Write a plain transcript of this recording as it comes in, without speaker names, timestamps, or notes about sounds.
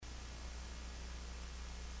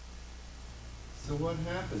So what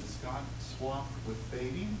happened? Scott swapped with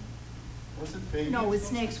Fabian? Wasn't Fabian? No,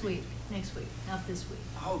 it's next week, not this week,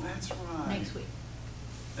 Oh, that's right. next week.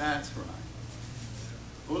 That's right.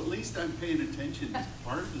 Well, at least I'm paying attention. It's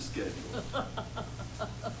part of the schedule. All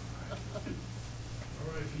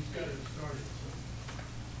right, he's got it started.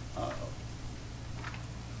 Uh-oh.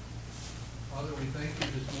 Father, we thank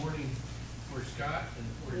you this morning for Scott and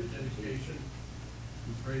for his dedication.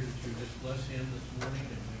 We pray that you just bless him this morning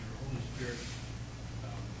and may your Holy Spirit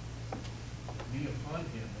be upon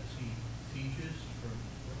him as he teaches from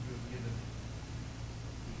what you have given him.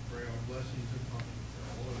 We pray our blessings upon him for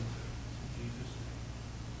all of us. In Jesus' name.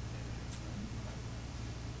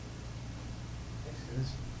 Thanks,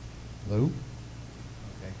 guys. Lou?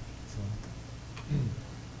 Okay.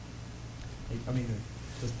 I mean,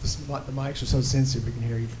 the mics are so sensitive, we can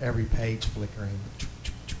hear every page flickering.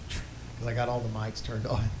 Because I got all the mics turned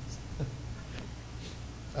on.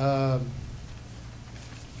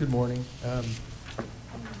 Good morning.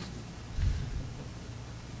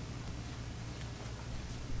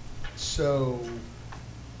 So, I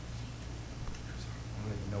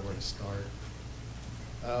don't even know where to start.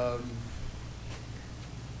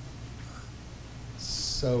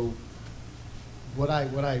 So, what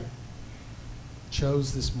I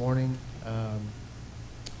chose this morning,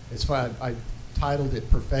 it's fine. I titled it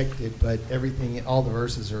 "Perfected," but all the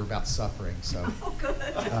verses are about suffering. So, Oh, good.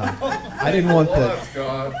 I didn't want Bless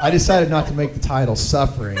God. I decided not to make the title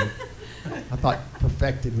 "Suffering." I thought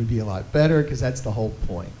 "perfected" would be a lot better because that's the whole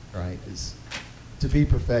point, right? Is to be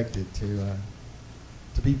perfected, to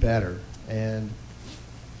be better, and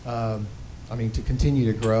I mean to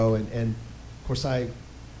continue to grow. And of course,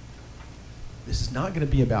 this is not going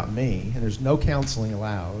to be about me, and there's no counseling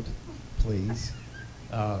allowed, please.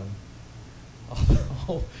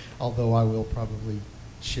 Although I will probably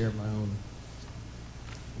share my own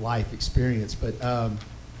life experience, but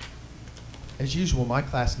as usual, my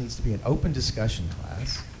class needs to be an open discussion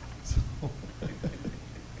class. So,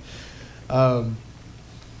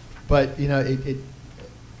 but you know,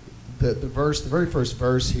 the very first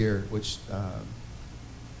verse here, which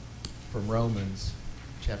from Romans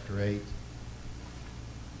chapter 8,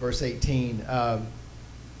 verse 18.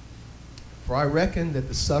 For I reckon that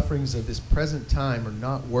the sufferings of this present time are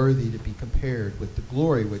not worthy to be compared with the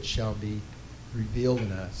glory which shall be revealed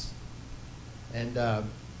in us. And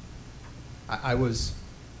I was,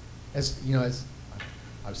 as you know, as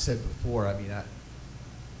I've said before, I mean,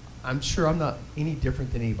 I'm sure I'm not any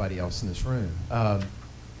different than anybody else in this room. I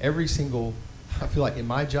feel like in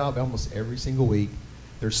my job, almost every single week,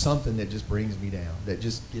 there's something that just brings me down, that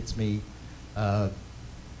just gets me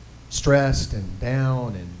stressed and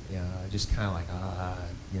down, and just kind of like, I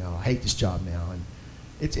hate this job now, and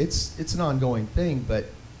it's an ongoing thing. But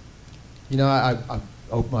I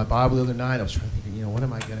opened my Bible the other night. I was trying to think, what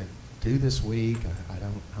am I going to do this week? I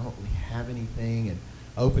don't really have anything, and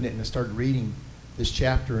I opened it and I started reading this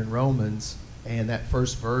chapter in Romans, and that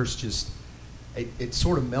first verse just it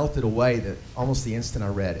sort of melted away almost the instant I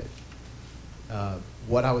read it.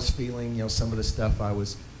 What I was feeling, some of the stuff I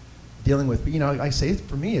was dealing with. But I say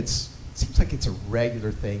for me, it seems like it's a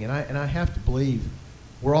regular thing, and I have to believe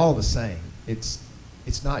we're all the same. It's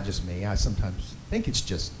not just me. I sometimes think it's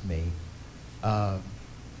just me, but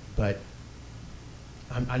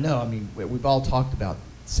I know. I mean, we've all talked about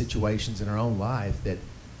situations in our own life, that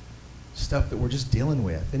stuff that we're just dealing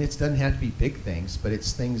with, and it doesn't have to be big things, but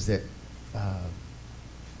it's things that are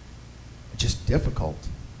just difficult,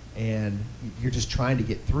 and you're just trying to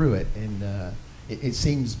get through it, and it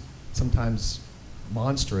seems sometimes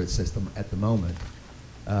monstrous at the moment.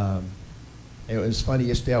 It was funny,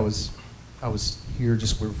 yesterday I was here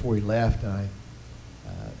just before we left, and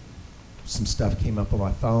some stuff came up on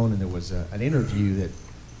my phone, and there was an interview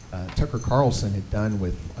that Tucker Carlson had done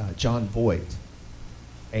with John Voight,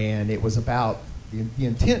 and it was about, the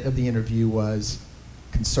intent of the interview was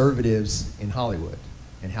conservatives in Hollywood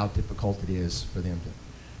and how difficult it is for them to,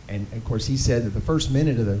 and of course he said that the first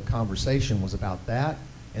minute of the conversation was about that,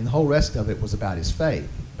 and the whole rest of it was about his faith,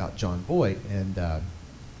 about John Voight. And and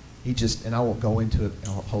I won't go into it a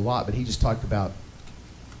whole lot, but he just talked about,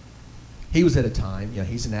 he was at a time,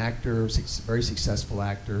 he's an actor, very successful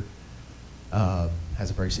actor, has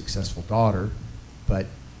a very successful daughter, but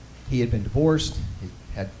he had been divorced,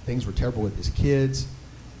 things were terrible with his kids,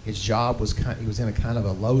 his job he was in a kind of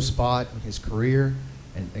a low spot in his career,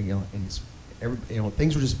 and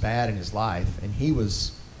things were just bad in his life, and he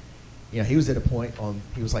was at a point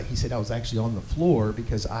he said, I was actually on the floor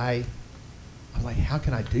because I was like, how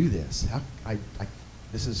can I do this?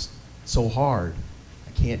 This is so hard.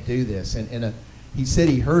 I can't do this. And he said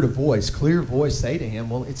he heard a clear voice say to him,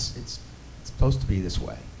 well, it's supposed to be this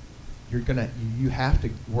way. You have to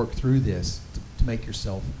work through this to make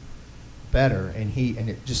yourself better. And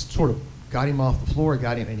it just sort of got him off the floor,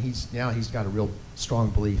 and he's got a real strong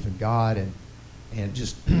belief in God and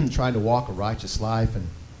just trying to walk a righteous life. And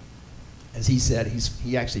as he said,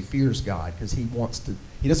 he actually fears God because he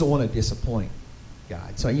doesn't want to disappoint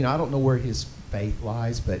God. So, I don't know where his faith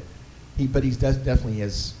lies, but he definitely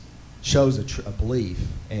shows a belief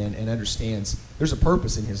and understands there's a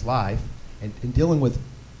purpose in his life, and dealing with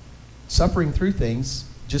suffering through things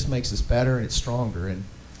just makes us better and it's stronger. And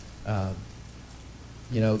and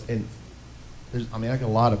I got a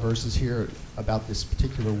lot of verses here about this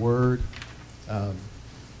particular word, Pathema.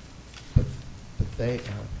 I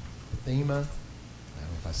don't know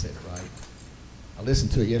if I said it right. I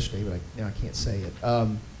listened to it yesterday, but now I can't say it.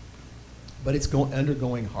 But it's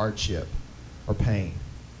undergoing hardship or pain,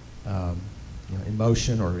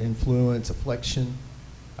 emotion or influence, affliction,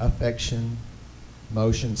 affection,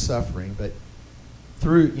 motion, suffering. But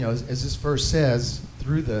through, as this verse says,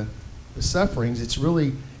 through the sufferings,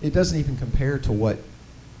 it doesn't even compare to what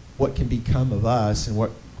can become of us and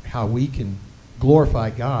how we can glorify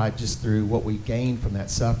God just through what we gain from that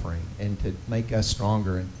suffering and to make us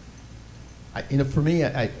stronger. And for me,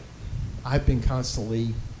 I've been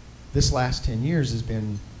constantly, this last 10 years has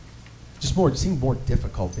been just it seemed more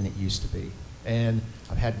difficult than it used to be. And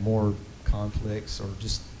I've had more conflicts or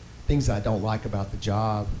just things I don't like about the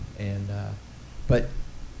job. And but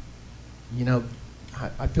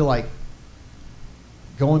I feel like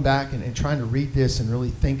going back and trying to read this and really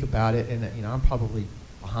think about it, and I'm probably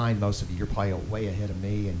behind most of you. You're probably way ahead of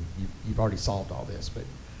me, and you've already solved all this, but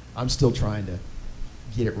I'm still trying to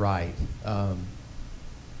get it right.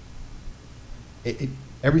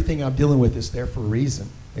 Everything I'm dealing with is there for a reason.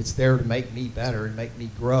 It's there to make me better and make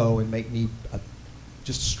me grow and make me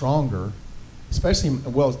just stronger,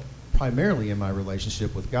 primarily in my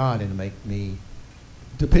relationship with God, and to make me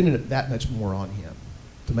dependent that much more on Him,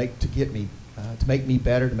 to make me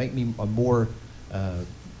better, to make me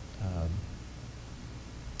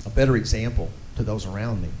a better example to those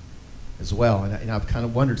around me as well. And I've kind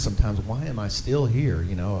of wondered sometimes, why am I still here?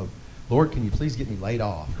 Lord, can you please get me laid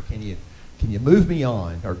off? Or can you move me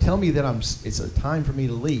on? Or tell me that it's a time for me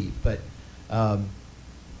to leave? But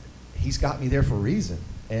He's got me there for a reason.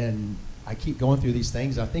 And I keep going through these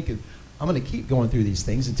things. I think I'm going to keep going through these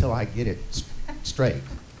things until I get it straight,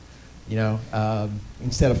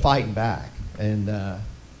 instead of fighting back. And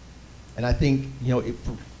I think,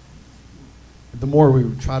 the more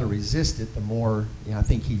we try to resist it, the more, I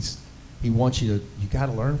think He wants you got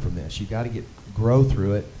to learn from this. You got to grow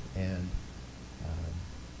through it. And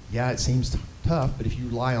it seems tough, but if you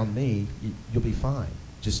rely on me, you'll be fine.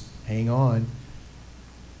 Just hang on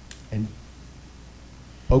and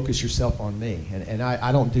focus yourself on me. And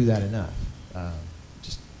I don't do that enough.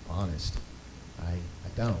 Just honest. I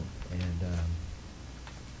don't. And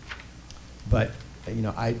but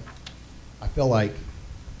I feel like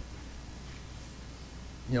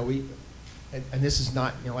and this is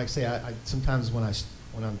not, like I say, I sometimes when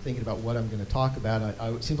I'm thinking about what I'm going to talk about,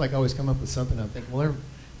 it seems like I always come up with something. I'm thinking, well,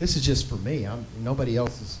 this is just for me. Nobody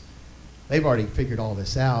else is. They've already figured all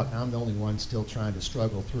this out, and I'm the only one still trying to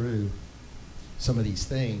struggle through some of these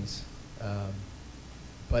things.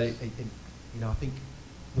 But I think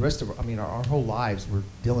the rest of our whole lives we're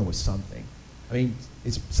dealing with something.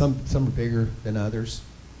 It's some are bigger than others,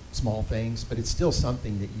 small things, but it's still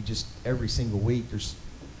something that you just every single week there's.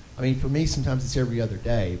 For me, sometimes it's every other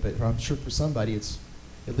day, but I'm sure for somebody it's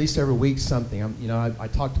at least every week something. I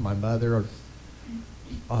talk to my mother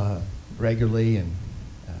regularly, and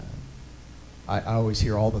I always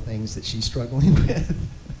hear all the things that she's struggling with,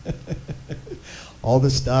 all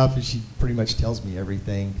the stuff, and she pretty much tells me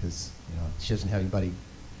everything because she doesn't have anybody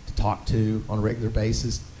to talk to on a regular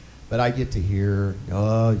basis. But I get to hear,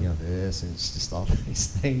 this, and it's just all these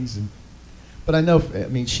things. But I know,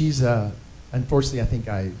 she's. Unfortunately, I think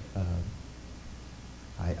I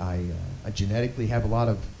genetically have a lot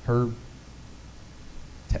of her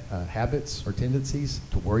habits or tendencies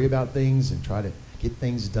to worry about things and try to get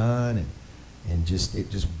things done, and it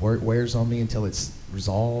just wears on me until it's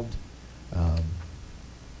resolved.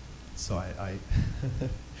 So I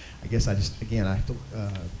guess I have to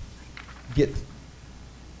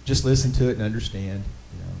just listen to it and understand,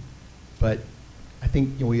 But I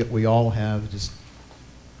think we all have just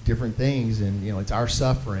different things, and it's our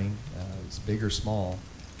suffering. It's big or small.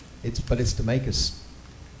 It's to make us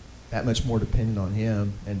that much more dependent on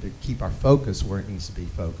Him and to keep our focus where it needs to be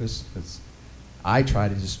focused. Because I try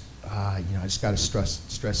to just I just got to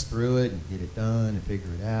stress through it and get it done and figure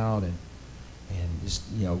it out and just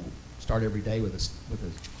start every day with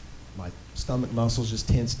my stomach muscles just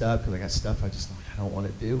tensed up because I got stuff I don't want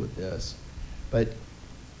to do with this. But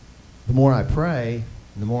the more I pray,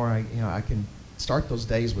 the more I can start those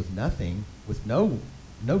days with nothing, with no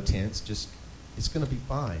tense, just it's going to be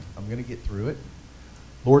fine. I'm going to get through it.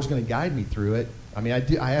 Lord's going to guide me through it. I mean,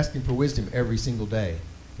 I ask him for wisdom every single day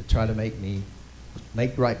to try to make the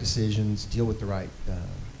right decisions, deal with the right,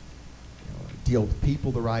 deal with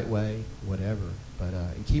people the right way, whatever. But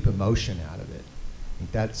and keep emotion out of it. I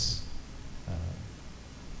think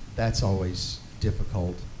that's always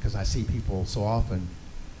difficult because I see people so often.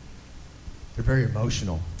 They're very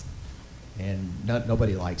emotional, and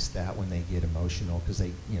nobody likes that when they get emotional because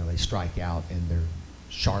they strike out and they're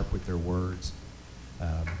sharp with their words.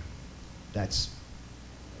 That's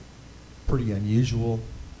pretty unusual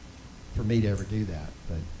for me to ever do that,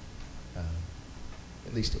 but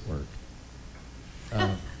at least it worked.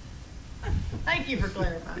 Thank you for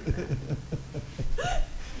clarifying that.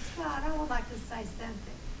 Scott, I would like to say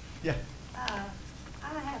something. Yeah.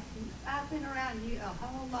 I've been around you a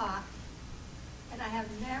whole lot, and I have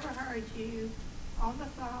never heard you on the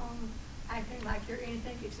phone acting like you're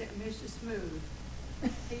anything except Mr. Smooth.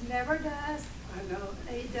 He never does. I know.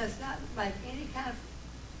 He does not make any kind of,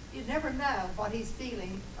 you never know what he's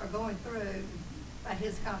feeling or going through by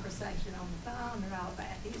his conversation on the phone and all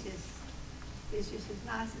that. He's just as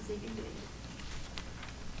nice as he can be.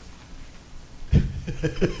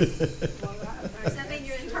 Does that mean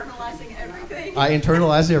you're internalizing everything? I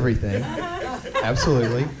internalize everything.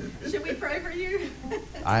 Absolutely. Should we pray for you?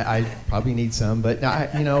 I probably need some, but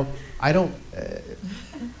I don't.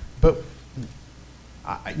 But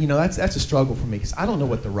that's a struggle for me because I don't know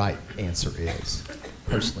what the right answer is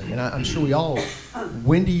personally, and I'm sure we all.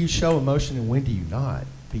 When do you show emotion and when do you not?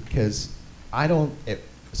 Because I don't,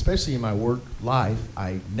 especially in my work life,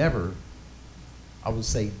 I would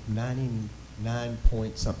say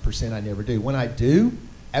 99% I never do. When I do,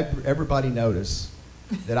 everybody notice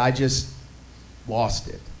that I just lost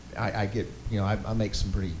it. I get, I make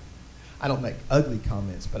some I don't make ugly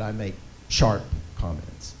comments, but I make sharp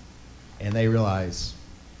comments. And they realize,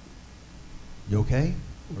 you okay?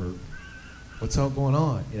 Or what's all going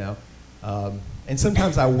on, And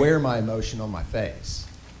sometimes I wear my emotion on my face.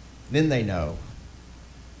 Then they know,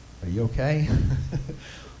 are you okay?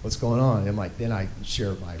 What's going on? And then I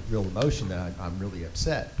share my real emotion that I'm really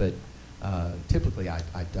upset. But typically I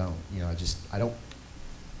don't. I don't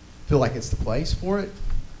feel like it's the place for it.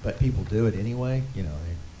 But people do it anyway.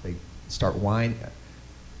 They start whining.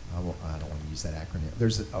 I don't want to use that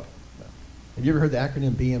acronym. Have you ever heard the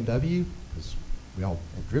acronym BMW? Because we all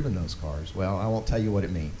have driven those cars. Well, I won't tell you what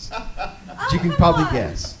it means. But you can probably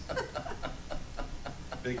guess.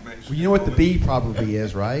 Big Well, you know what the B probably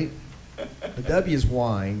is, right? The W is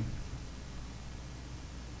whine.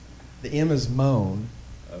 The M is moan.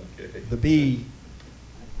 Okay. The B,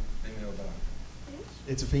 Female dog.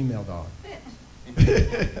 it's a female dog. Is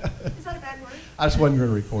that a bad word? I just wasn't going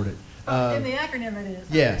to record it. In the acronym it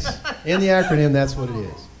is. Yes, in the acronym, that's what it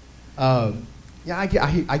is. I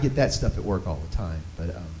get that stuff at work all the time,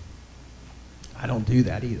 but I don't do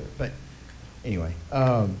that either. But anyway,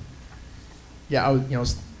 I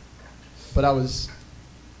was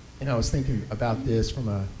thinking about this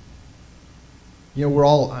from we're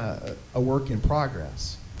all a work in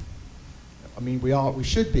progress. I mean, we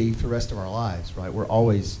should be for the rest of our lives, right? We're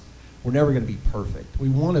never going to be perfect. We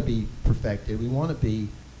want to be perfected. We want to be,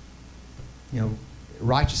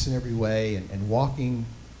 righteous in every way and walking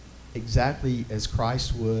exactly as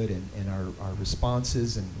Christ would and our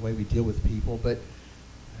responses and the way we deal with people. But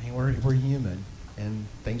I mean, we're human and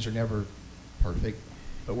things are never perfect,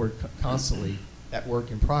 but we're constantly at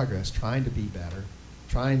work in progress, trying to be better,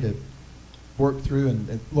 trying to work through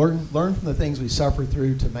and learn from the things we suffer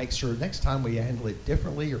through to make sure next time we handle it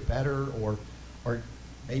differently or better or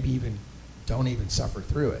maybe even don't even suffer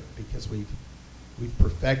through it because we've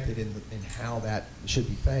perfected in how that should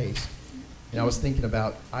be faced. And I was thinking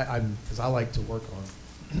about because I like to work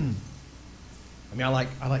on. I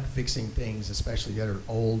like fixing things, especially that are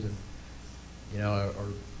old and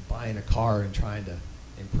or buying a car and trying to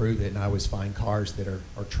improve it. And I always find cars that are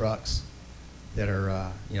trucks that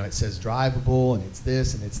are it says drivable and it's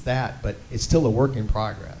this and it's that, but it's still a work in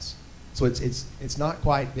progress. So it's not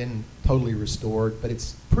quite been totally restored, but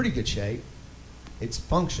it's pretty good shape. It's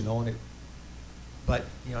functional but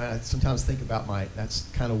I sometimes think about that's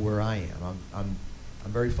kind of where I am. I'm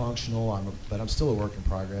very functional. But I'm still a work in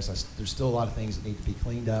progress. There's still a lot of things that need to be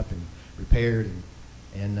cleaned up and repaired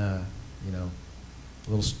and a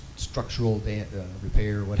little structural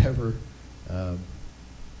repair, whatever.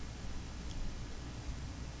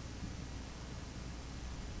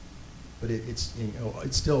 but it's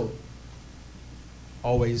it's still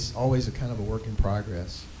always a kind of a work in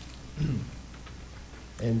progress.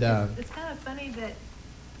 And It's kind of funny that,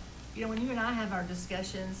 when you and I have our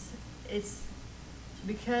discussions, it's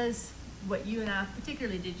because what you and I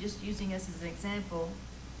particularly did, just using us as an example,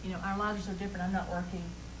 our lives are so different. I'm not working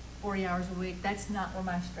 40 hours a week. That's not where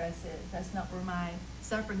my stress is. That's not where my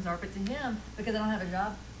sufferings are. But to him, because I don't have a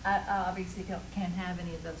job, I obviously can't have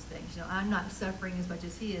any of those things. I'm not suffering as much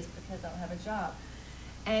as he is because I don't have a job.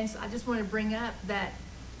 And so I just want to bring up that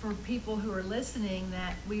for people who are listening,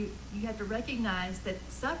 that you have to recognize that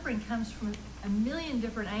suffering comes from a million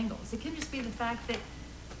different angles. It can just be the fact that,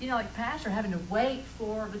 like pastor, having to wait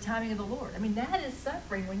for the timing of the Lord. I mean, that is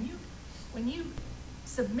suffering. When you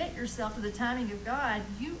submit yourself to the timing of God,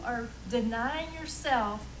 you are denying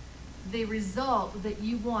yourself the result that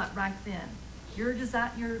you want right then. You're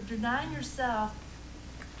denying yourself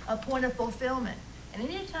a point of fulfillment. And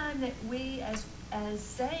anytime that we as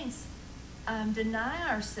saints deny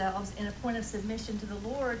ourselves in a point of submission to the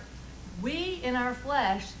Lord, we in our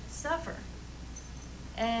flesh suffer.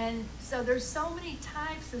 And so there's so many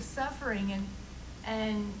types of suffering,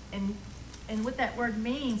 and what that word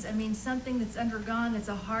means, something that's undergone, that's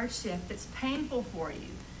a hardship, that's painful for you,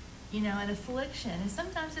 an affliction. And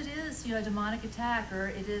sometimes it is, a demonic attack, or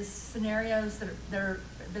it is scenarios that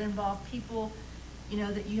involve people,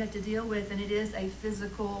 that you have to deal with, and it is a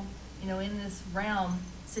physical, in this realm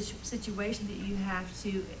situation that you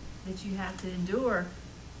have to endure.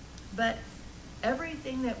 But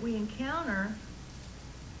everything that we encounter,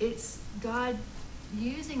 it's God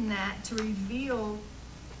using that to reveal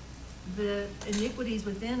the iniquities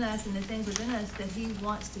within us and the things within us that he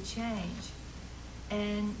wants to change.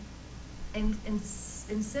 And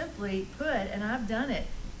simply put, and I've done it,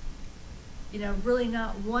 really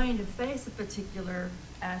not wanting to face a particular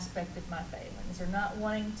aspect of my failings, or not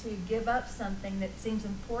wanting to give up something that seems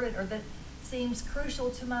important or that seems crucial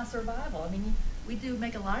to my survival. We do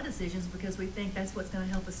make a lot of decisions because we think that's what's going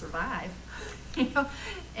to help us survive,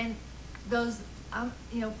 and those,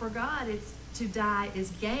 for God, it's to die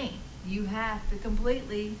is gain. You have to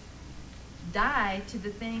completely die to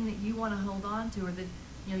the thing that you want to hold on to, or that,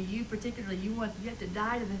 you particularly, you have to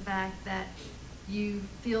die to the fact that you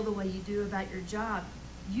feel the way you do about your job.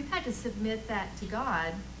 You had to submit that to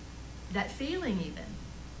God, that feeling even,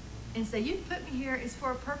 and say, you've put me here is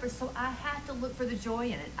for a purpose, so I have to look for the joy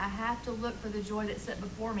in it. I have to look for the joy that's set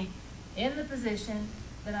before me in the position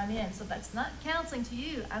that I'm in. So that's not counseling to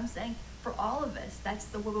you. I'm saying for all of us, that's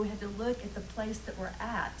the way we have to look at the place that we're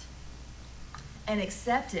at and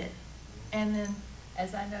accept it. And then,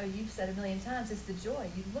 as I know you've said a million times, it's the joy.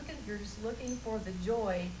 You're just looking for the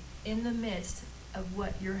joy in the midst of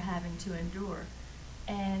what you're having to endure.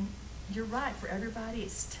 And you're right, for everybody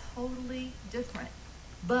it's totally different,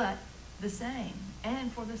 but the same,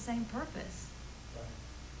 and for the same purpose.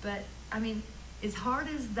 But as hard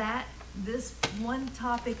as this one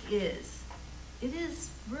topic is, it is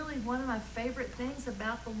really one of my favorite things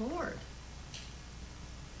about the Lord,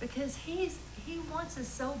 because he wants us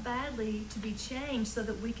so badly to be changed so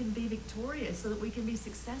that we can be victorious, so that we can be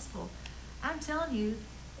successful. I'm telling you,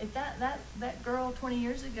 if that girl 20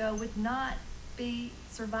 years ago would not be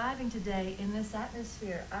surviving today in this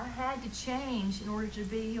atmosphere, I had to change in order to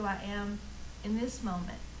be who I am in this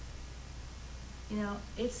moment.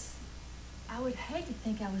 I would hate to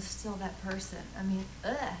think I was still that person.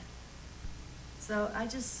 So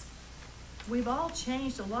we've all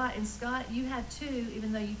changed a lot, and Scott, you have too,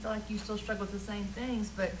 even though you feel like you still struggle with the same things,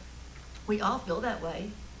 but we all feel that way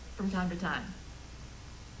from time to time.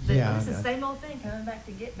 Yeah, It's the same old thing coming back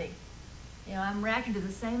to get me. I'm reacting to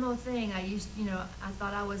the same old thing. I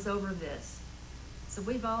thought I was over this. So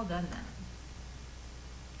we've all done that.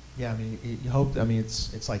 Yeah, you hope,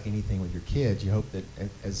 it's like anything with your kids. You hope that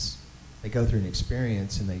as they go through an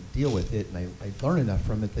experience and they deal with it and they learn enough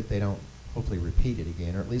from it that they don't hopefully repeat it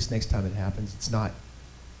again, or at least next time it happens, it's not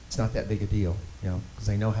that big a deal, because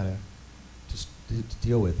they know how to just to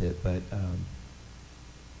deal with it. But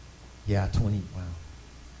 20, wow.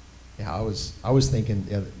 Yeah, I was thinking,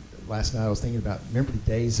 last night I was thinking about, remember the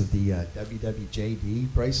days of the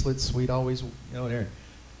WWJD bracelets we'd always, there.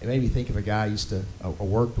 It made me think of a guy I used to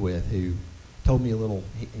worked with who told me a little.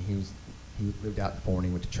 He lived out in Forney,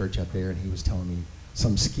 went to church up there, and he was telling me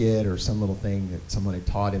some skit or some little thing that someone had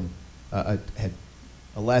taught him, had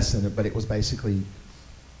a lesson, but it was basically,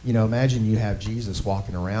 imagine you have Jesus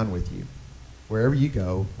walking around with you, wherever you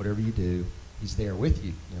go, whatever you do, he's there with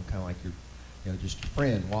you. Kind of like your, just your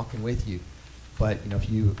friend walking with you. But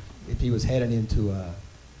if he was heading into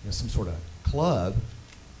some sort of club,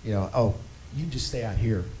 you just stay out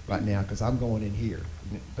here right now because I'm going in here.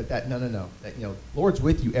 But no. That, Lord's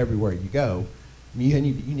with you everywhere you go. You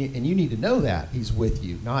need to know that He's with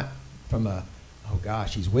you, not from a, oh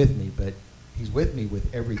gosh, He's with me, but He's with me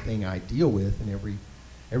with everything I deal with, and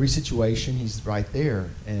every situation He's right there,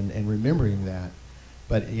 and remembering that.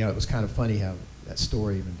 But it was kind of funny how that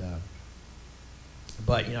story even.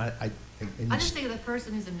 But I just think of the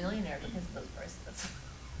person who's a millionaire because of those bracelets.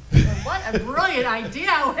 What a brilliant idea!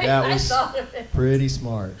 That I was thought of it. pretty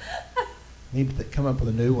smart. Need to come up with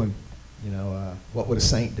a new one. What would a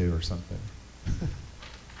saint do or something?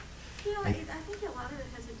 I think a lot of it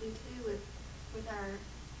has to do too with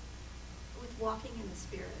walking in the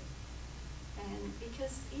Spirit, and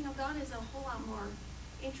because God is a whole lot more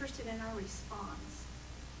interested in our response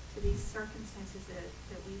to these circumstances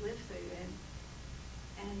that we live through,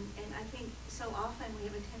 and I think so often we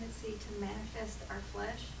have a tendency to manifest our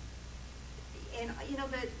flesh, and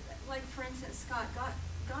but like for instance, Scott,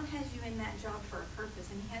 God has you in that job for a purpose,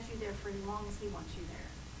 and He has you there for as long as He wants you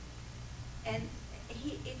there. And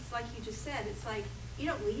it's like you just said, it's like you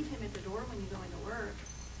don't leave Him at the door when you go into work.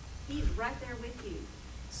 He's right there with you.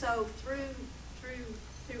 So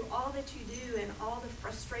through all that you do and all the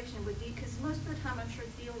frustration with you, because most of the time I'm sure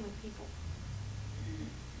it's dealing with people.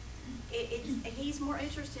 He's more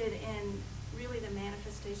interested in really the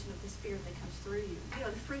manifestation of the Spirit that comes through you.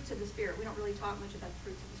 The fruits of the Spirit. We don't really talk much about the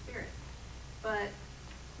fruits of the Spirit. But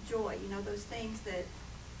joy, those things that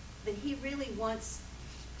He really wants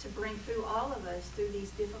to bring through all of us through these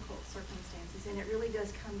difficult circumstances. And it really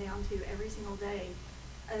does come down to every single day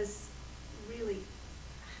as really,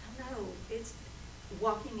 I don't know, it's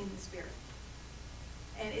walking in the Spirit.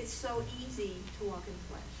 And it's so easy to walk in the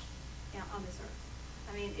flesh on this earth.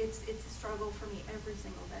 I mean, it's a struggle for me every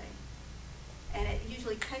single day. And it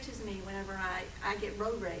usually catches me whenever I get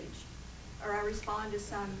road rage or I respond to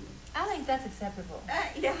some... I think that's acceptable.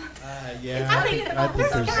 Yeah. Yeah. I'm thinking about think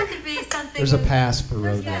there's got to be something. there's a pass for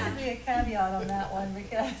road There's got to rage. be a caveat on that one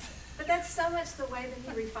because. But that's so much the way that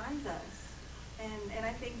He refines us. And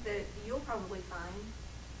I think that you'll probably find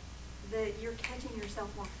that you're catching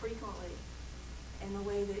yourself more frequently in the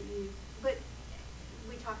way that you... But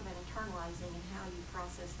we talk about internalizing and how you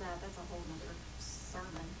process that. That's a whole other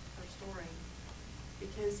sermon or story.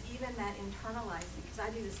 Because even that internalizing, because I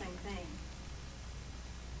do the same thing,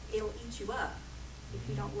 it'll eat you up if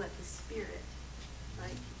you don't let the Spirit,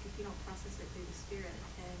 like if you don't process it through the Spirit.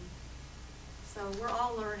 And so we're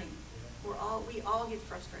all learning. We all get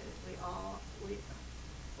frustrated.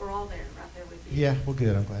 We're all there, right there with you. Yeah, well,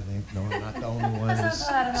 good. I'm glad I'm not the only one I'm who's so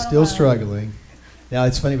glad I'm not still alone. struggling. Now,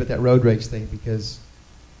 it's funny about that road rage thing because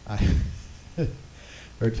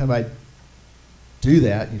every time I do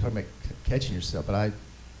that, and you're talking about catching yourself, but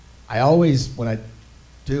I always, when I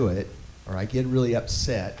do it, or I get really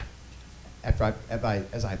upset, as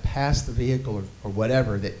I pass the vehicle or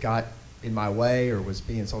whatever that got in my way or was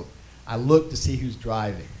being so, I look to see who's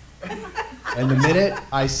driving. And the minute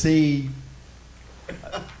I see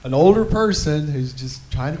an older person who's just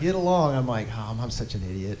trying to get along, I'm like, oh, I'm such an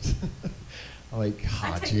idiot. I'm like,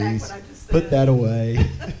 I oh, take back geez, what I just put said. that away.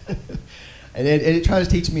 And it tries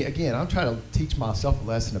to teach me, again, I'm trying to teach myself a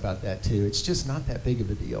lesson about that too. It's just not that big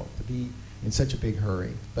of a deal to be in such a big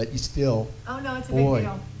hurry. But you still, Oh, no, it's a Boy. big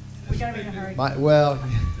deal. We got to be in a hurry. well,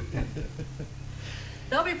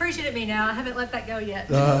 Don't be preaching at me now. I haven't let that go yet.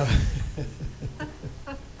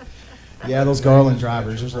 yeah, those Garland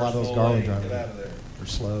drivers, there's a lot of those First Garland full lane, drivers get out of there. are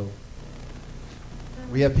slow.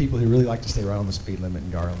 We have people who really like to stay right on the speed limit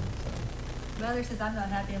in Garland. Mother says I'm not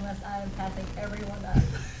happy unless I am passing everyone up.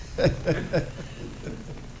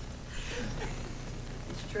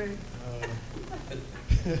 It's true.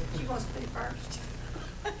 She wants to be first.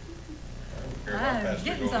 I don't care how I'm fast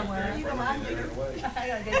you're getting going, if somewhere. you're in front of me, they're in the way. I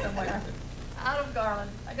gotta get somewhere. Out of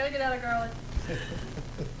Garland. I gotta get out of Garland.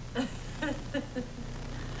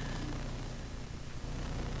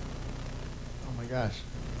 Oh my gosh,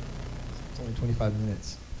 it's only 25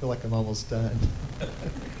 minutes. I feel like I'm almost done.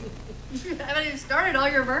 You haven't even started all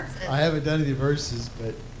your verses. I haven't done any verses,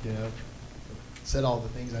 but said all the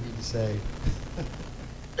things I need to say.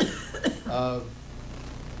 Well,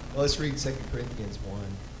 let's read 2 Corinthians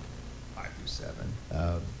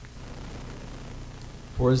 1:5-7.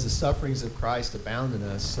 For as the sufferings of Christ abound in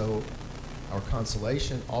us, so our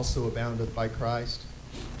consolation also aboundeth by Christ.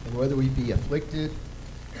 And whether we be afflicted,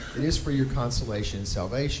 it is for your consolation and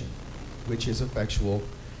salvation, which is effectual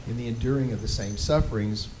in the enduring of the same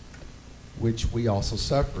sufferings which we also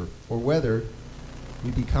suffer. Or whether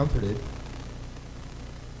we be comforted,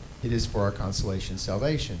 it is for our consolation and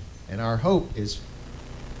salvation. And our hope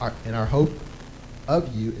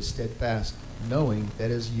of you is steadfast, knowing that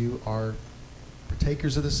as you are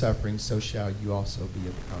partakers of the suffering, so shall you also be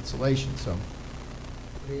of the consolation. So,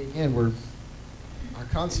 I mean, again,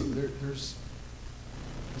 there's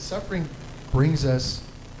the suffering brings us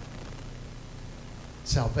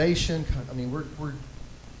salvation. I mean,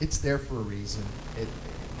 it's there for a reason. I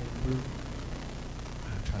don't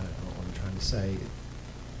know what I'm trying to say.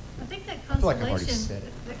 I think that I feel like I've already consolation, said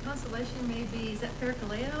it. that consolation may be, is that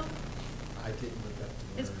parakaleo? I didn't look up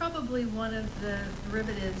the It's word. probably one of the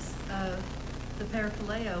derivatives of the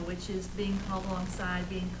parakaleo, which is being called alongside,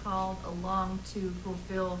 being called along to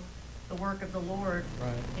fulfill the work of the Lord.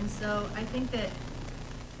 Right. And so I think that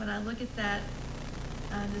when I look at that,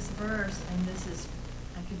 this verse, and this is,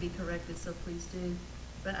 I could be corrected, so please do,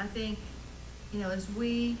 but I think, as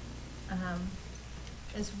we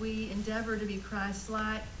endeavor to be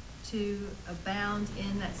Christ-like, to abound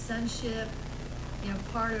in that sonship,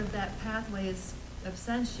 part of that pathway of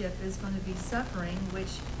sonship is going to be suffering,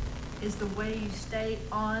 which is the way you stay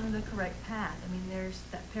on the correct path. I mean, there's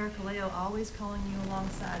that parakaleo always calling you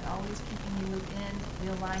alongside, always keeping you within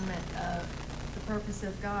the alignment of the purpose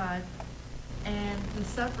of God. And the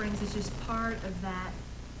sufferings is just part of that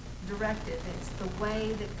directive. It's the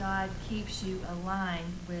way that God keeps you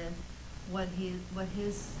aligned with what his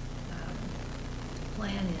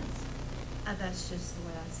plan is. That's just the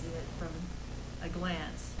way I see it from a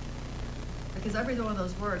glance. Because every one of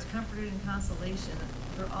those words, comforted and consolation,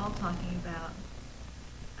 they're all talking about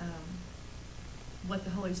what the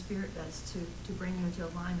Holy Spirit does to bring you into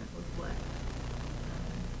alignment with what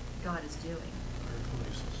God is doing.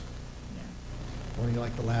 Yeah. Well,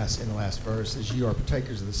 like in the last verse, as you are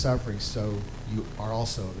partakers of the suffering, so you are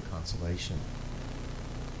also the consolation.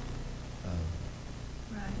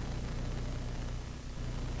 Right.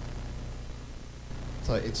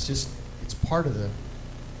 So it's part of the,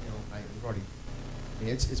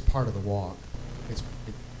 it's part of the walk.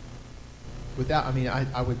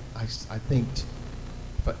 I think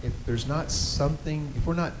if there's not something, if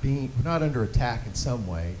we're not under attack in some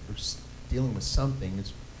way, we're dealing with something,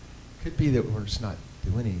 it could be that we're just not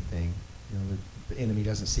doing anything. The enemy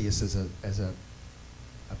doesn't see us as a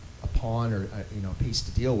pawn or a piece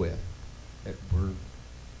to deal with. That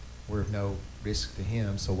we're of no risk to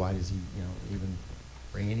him. So why does he even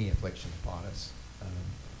bring any affliction upon us?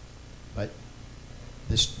 But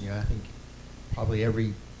this, I think probably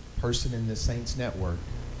every person in the Saints network,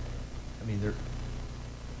 I mean,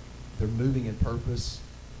 they're moving in purpose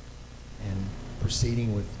and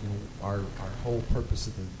proceeding with our whole purpose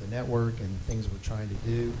of the network and the things we're trying to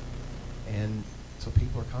do. And so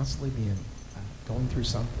people are constantly going through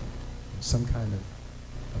something, some kind of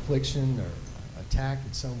affliction or attack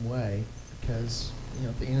in some way, because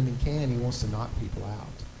if the enemy can, he wants to knock people out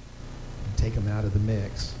and take them out of the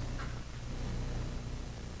mix.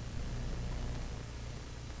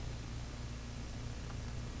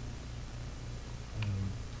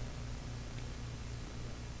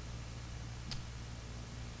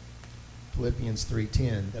 Philippians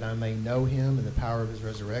 3:10, that I may know him and the power of his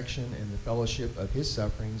resurrection and the fellowship of his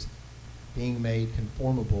sufferings, being made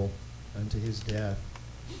conformable unto his death.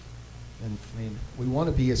 And we want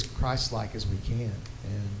to be as Christ-like as we can.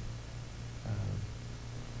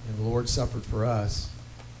 And the Lord suffered for us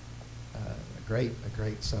a great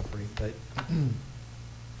suffering. But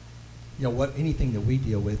anything that we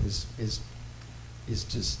deal with is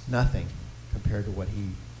just nothing compared to what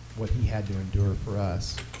he had to endure for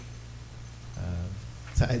us.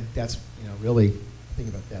 That's really think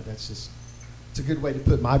about that. It's a good way to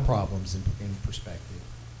put my problems in perspective.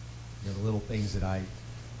 The little things that I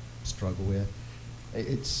struggle with,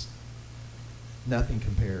 it's nothing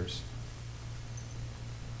compares.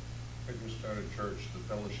 I just started church, the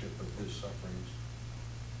fellowship of his sufferings.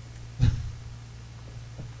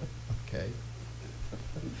 Okay,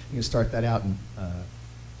 you can start that out in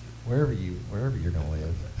wherever you're going to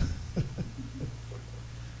live.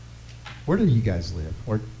 Where do you guys live?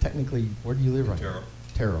 Or technically, where do you live right now? Terrell.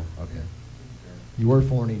 Terrell, okay. You were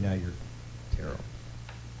Forney, now you're Terrell.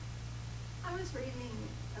 I was reading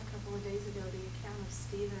a couple of days ago the account of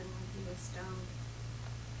Stephen when he was stoned.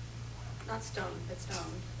 Not stoned, but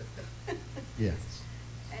stoned. Yes.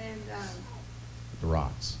 And, The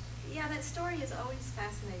rocks. yeah, that story has always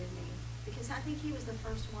fascinated me because I think he was the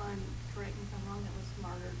first one, correct me if I'm wrong, that was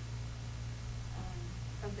martyred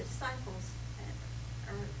of the disciples.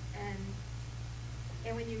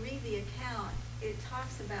 And when you read the account, it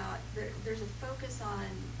talks about there's a focus on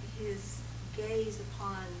his gaze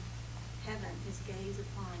upon heaven, his gaze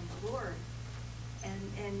upon the Lord.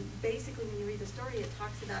 And basically when you read the story, it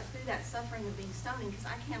talks about through that suffering of being stoned, because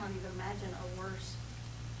I cannot even imagine a worse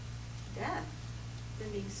death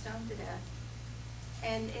than being stoned to death.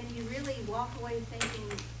 And you really walk away thinking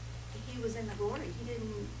he was in the glory. He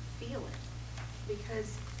didn't feel it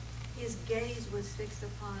because his gaze was fixed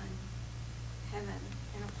upon heaven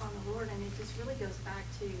and upon the Lord, and it just really goes back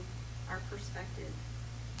to our perspective.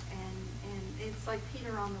 And it's like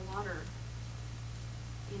Peter on the water,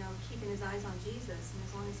 you know, keeping his eyes on Jesus, and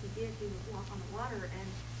as long as he did, he would walk on the water. And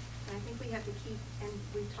I think we have to keep, and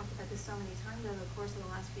we've talked about this so many times over the course of the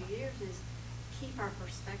last few years, is keep our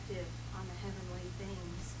perspective on the heavenly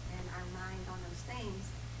things and our mind on those things.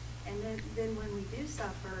 And then when we do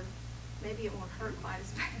suffer, maybe it won't hurt quite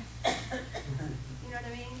as bad. You know what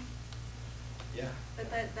I mean? Yeah.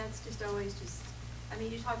 But that's just always just, I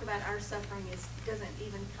mean, you talk about our suffering doesn't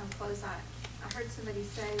even come close. I heard somebody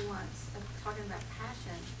say once, talking about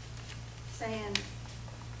passion, saying,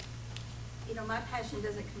 you know, my passion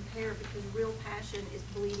doesn't compare because real passion is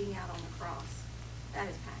bleeding out on the cross. That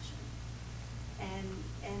is passion.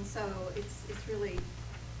 And so it's really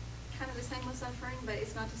kind of the same with suffering, but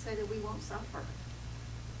it's not to say that we won't suffer.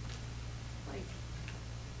 Like,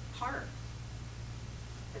 hard.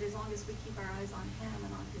 But as long as we keep our eyes on him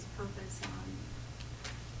and on his purpose and on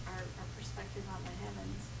our perspective on the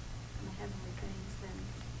heavens and the heavenly things, then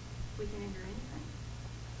we can endure anything.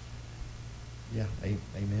 Yeah,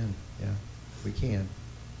 amen. Yeah, we can.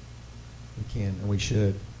 We can, and we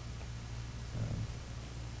should.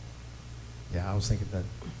 Yeah, I was thinking that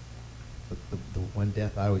the one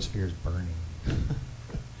death I always fear is burning.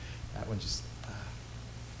 That one just,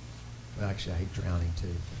 well, actually, I hate drowning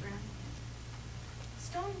too.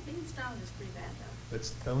 Being stoned is pretty bad, though. But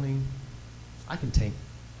stoning, I can take,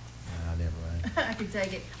 never mind. I can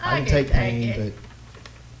take it. I can take pain, it. but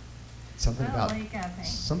something Well, about any kind of pain.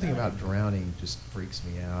 something about drowning just freaks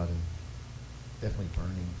me out, and definitely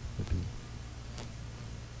burning would be.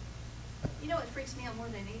 You know what freaks me out more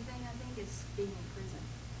than anything, I think, is being in prison.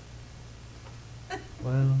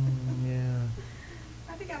 Well, yeah.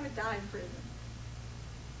 I think I would die in prison.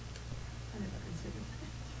 I never considered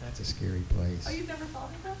that. That's a scary place. Oh, you've never thought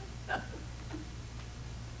of that? No.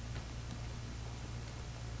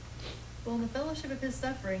 Well, in the fellowship of his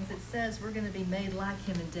sufferings, it says we're going to be made like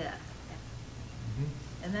him in death. Mhm.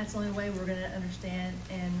 And that's the only way we're going to understand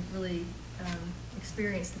and really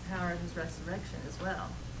experience the power of his resurrection as well.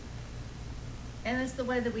 And it's the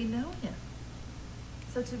way that we know him.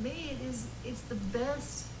 So to me, it's the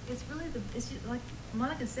best, it's really it's just, like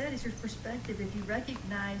Monica said, it's your perspective. If you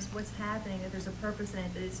recognize what's happening, that there's a purpose in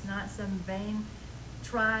it, that it's not some vain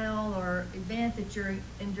trial or event that you're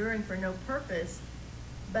enduring for no purpose,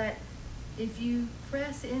 but if you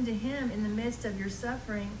press into him in the midst of your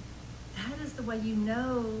suffering, that is the way you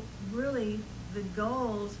know really the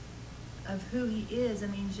gold of who he is. I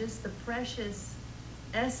mean, just the precious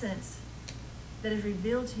essence that is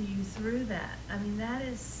revealed to you through that. I mean, that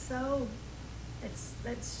is so,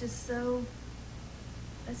 that's so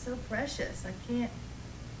precious. I could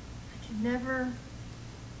never,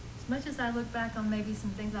 as much as I look back on maybe some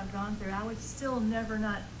things I've gone through, I would still never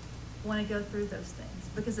not want to go through those things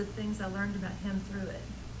because of things I learned about him through it.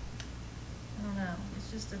 I don't know. It's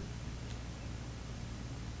just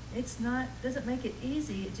doesn't make it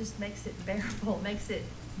easy, it just makes it bearable, makes it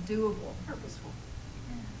doable. Purposeful.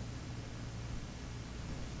 Yeah.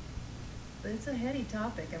 But it's a heady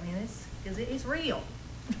topic. I mean, because it's real.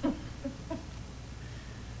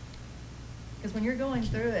 Because when you're going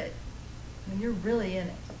through it, when you're really in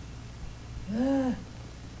it,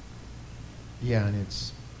 Yeah, and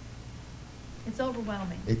it's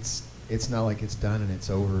overwhelming. it's not like it's done and it's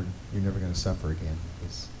over and you're never going to suffer again.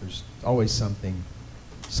 There's always something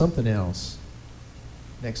else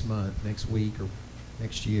next month, next week, or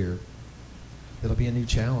next year that'll be a new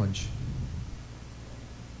challenge.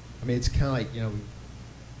 I mean, it's kind of like,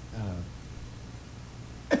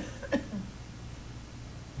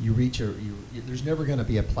 you reach there's never going to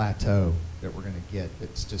be a plateau that we're going to get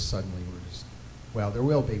that's just suddenly well, there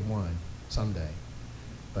will be one someday,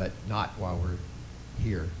 but not while we're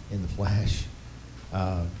here in the flesh.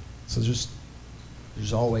 So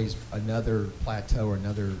there's always another plateau or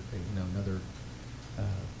another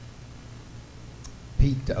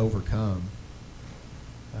peak to overcome,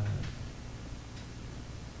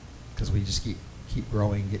 because we just keep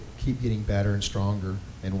growing, keep getting better and stronger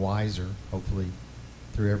and wiser, hopefully,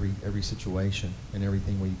 through every situation and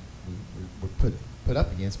everything we put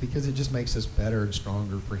up against, because it just makes us better and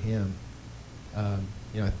stronger for him. I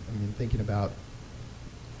mean, thinking about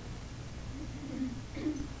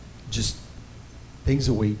just things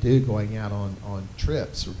that we do going out on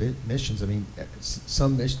trips or missions. I mean,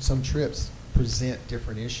 some trips present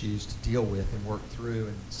different issues to deal with and work through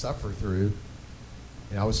and suffer through.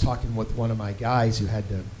 And I was talking with one of my guys who had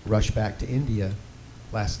to rush back to India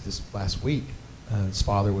this last week. His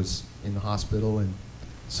father was in the hospital, and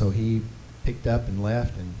so he picked up and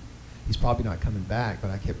left, and he's probably not coming back.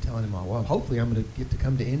 But I kept telling him, well, hopefully I'm going to get to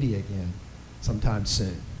come to India again sometime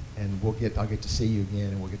soon, and I'll get to see you again,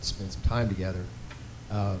 and we'll get to spend some time together.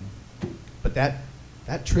 But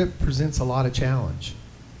that trip presents a lot of challenge.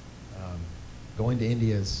 Going to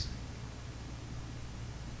India is,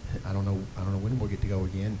 I don't know when we'll get to go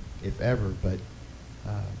again, if ever, but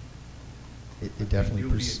it definitely.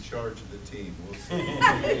 You'll be in charge of the team, we'll see.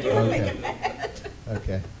 Okay.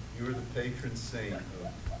 Okay. You're the patron saint of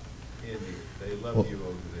India. They love Well, you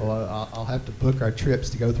over there. well, I'll have to book our trips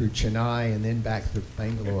to go through Chennai and then back to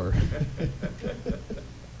Bangalore.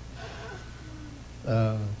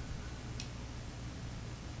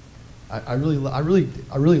 I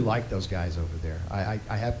really like those guys over there. I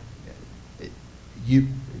have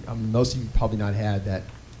most of you probably not had that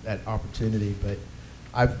opportunity, but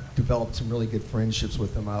I've developed some really good friendships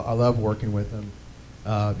with them. I love working with them.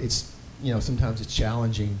 It's sometimes it's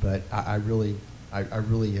challenging, but I really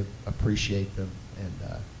appreciate them,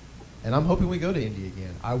 and I'm hoping we go to India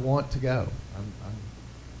again. I want to go.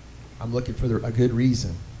 I'm looking for a good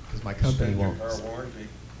reason, because my company won't. Extend your car warranty.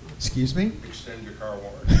 Excuse me? Extend your car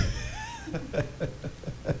warranty.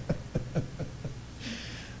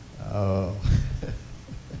 Oh.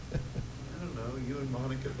 I don't know, you and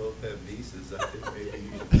Monica both have visas, I think maybe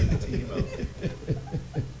you should put a team up.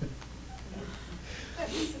 That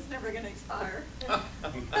lease is never gonna expire.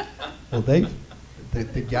 Well,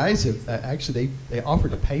 the guys have actually they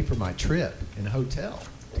offered to pay for my trip in a hotel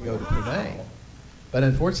to go to Pune, but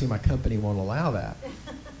unfortunately my company won't allow that,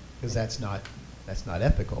 because that's not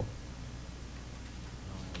ethical.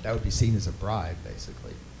 That would be seen as a bribe,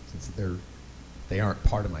 basically, since they aren't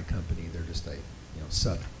part of my company. They're just a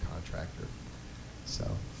subcontractor,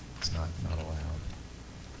 so it's not allowed.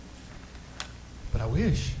 But I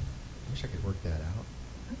wish I could work that out.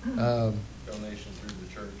 Donation through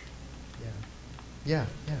the church. Yeah.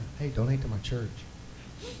 Hey, donate to my church.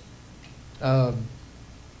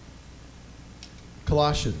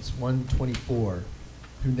 Colossians 1:24,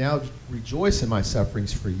 who now rejoice in my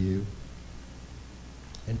sufferings for you,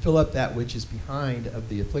 and fill up that which is behind of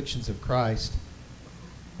the afflictions of Christ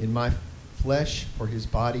in my flesh for his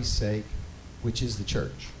body's sake, which is the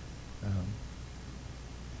church. I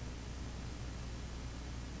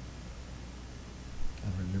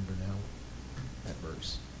don't remember now that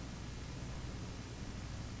verse.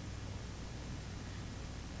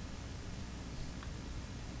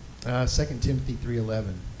 Uh, 2 Timothy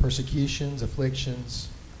 3:11, persecutions, afflictions,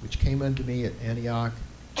 which came unto me at Antioch,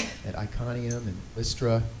 at Iconium and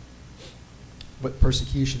Lystra. What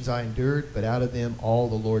persecutions I endured, but out of them all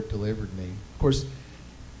the Lord delivered me. Of course,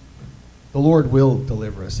 the Lord will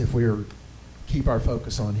deliver us if we keep our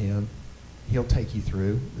focus on Him. He'll take you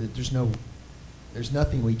through. There's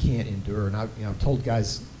nothing we can't endure. And I've told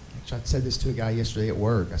guys, actually I said this to a guy yesterday at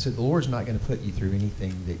work. I said, the Lord's not going to put you through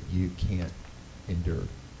anything that you can't endure.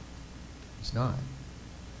 He's not.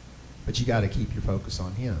 But you got to keep your focus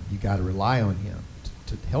on Him. You got to rely on Him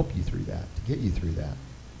to help you through that, to get you through that.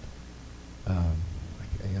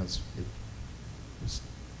 It was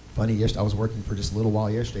funny. Yesterday, I was working for just a little while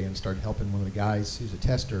yesterday and started helping one of the guys who's a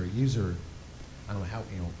tester, a user. I don't know how,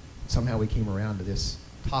 somehow we came around to this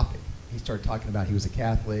topic. He started talking about he was a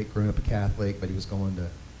Catholic, growing up a Catholic, but he was going to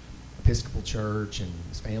Episcopal church, and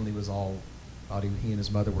his family was all thought he and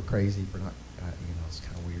his mother were crazy for not, it's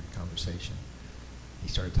kind of a weird conversation. He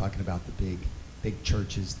started talking about the big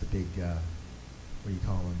churches, the big, what do you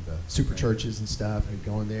call them, the super churches and stuff. And he'd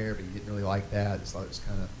go in there, but he didn't really like that. Just thought it was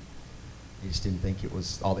kind of, he just didn't think it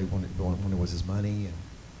was all they wanted was his money.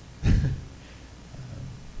 And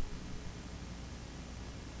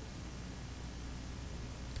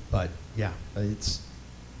but yeah, it's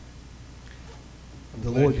the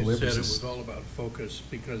Lord I'm glad you delivers said it us. was all about focus,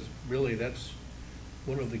 because really that's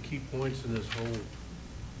one of the key points in this whole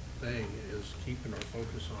thing is keeping our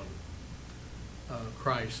focus on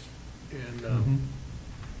Christ. And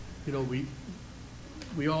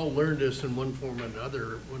we all learned this in one form or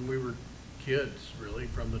another when we were kids, really,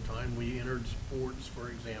 from the time we entered sports, for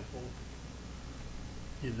example.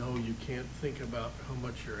 You can't think about how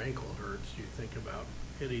much your ankle hurts. You think about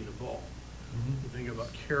hitting the ball. You think about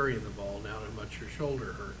carrying the ball down, how much your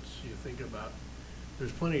shoulder hurts. You think about,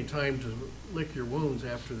 there's plenty of time to lick your wounds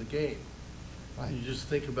after the game. Right. You just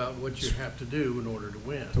think about what you have to do in order to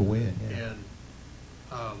win. To win, yeah. And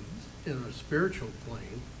in a spiritual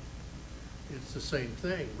plane, it's the same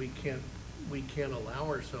thing. We can't allow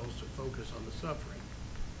ourselves to focus on the suffering.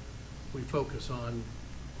 We focus on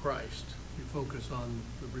Christ. We focus on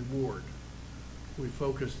the reward. We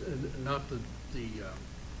focus, and not the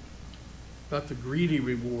not the greedy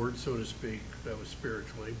reward, so to speak, that was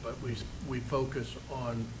spiritually, but we focus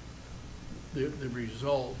on the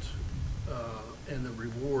result and the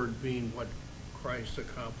reward being what Christ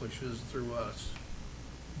accomplishes through us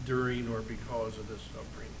during or because of this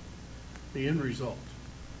suffering. The end result.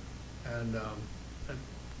 And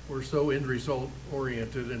we're so end result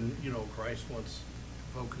oriented, and Christ wants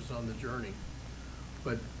to focus on the journey.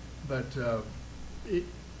 But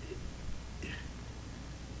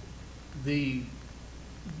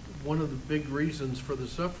one of the big reasons for the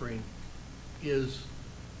suffering is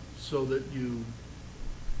so that you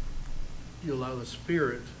allow the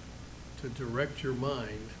Spirit to direct your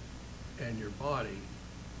mind and your body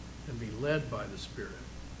and be led by the Spirit.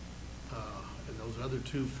 And those other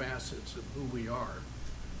two facets of who we are,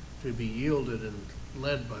 to be yielded and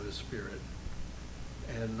led by the Spirit,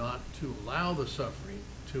 and not to allow the suffering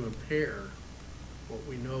to impair what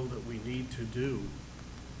we know that we need to do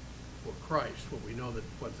for Christ, what we know that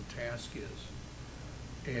what the task is.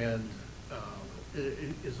 And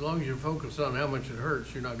as long as you focus on how much it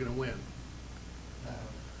hurts, you're not going to win.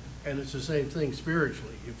 And it's the same thing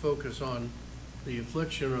spiritually. You focus on the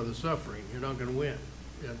affliction or the suffering, you're not going to win.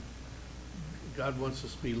 And God wants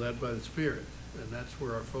us to be led by the Spirit, and that's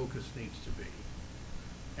where our focus needs to be.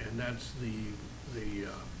 And that's the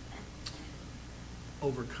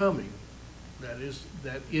overcoming that is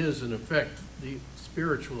in effect the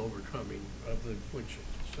spiritual overcoming of the affliction,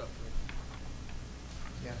 suffering.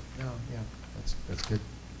 Yeah, that's good.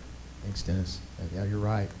 Thanks, Dennis. Yeah, you're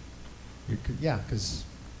right. Because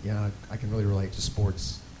I can really relate to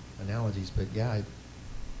sports analogies, but the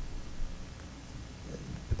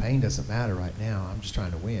pain doesn't matter right now. I'm just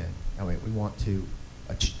trying to win. I mean, we want to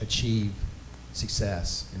achieve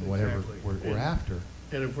success in whatever Exactly. we're after.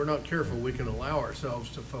 And if we're not careful, we can allow ourselves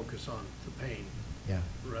to focus on the pain Yeah.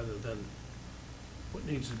 rather than what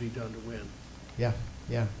needs to be done to win. Yeah.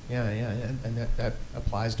 And that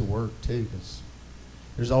applies to work too, because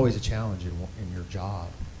there's always a challenge in your job.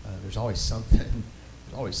 There's always something.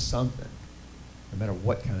 There's always something. No matter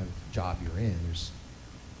what kind of job you're in, there's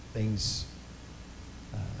things.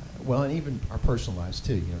 And even our personal lives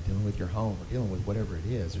too. Dealing with your home or dealing with whatever it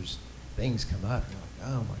is. There's things come up. You're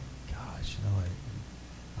like, oh my gosh,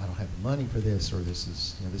 I don't have the money for this, or this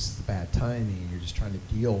is the bad timing, and you're just trying to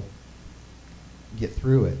get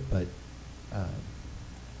through it. But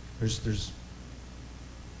there's the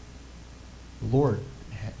Lord.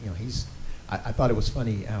 I thought it was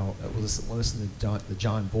funny how listen to the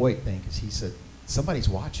John Boyd thing, because he said somebody's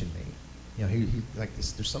watching me. He like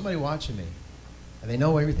this. There's somebody watching me, and they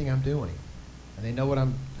know everything I'm doing, and they know what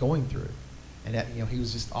I'm going through, and that, he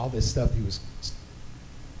was just all this stuff. He was,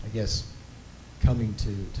 I guess, coming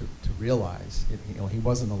to realize. He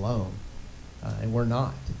wasn't alone, and we're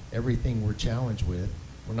not. Everything we're challenged with,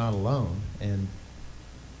 we're not alone, and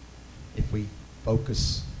if we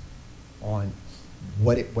focus on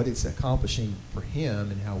what it's accomplishing for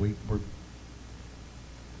him and how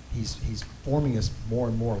he's forming us more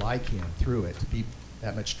and more like him through it to be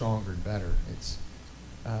that much stronger and better. It's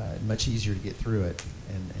much easier to get through it,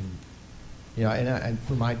 and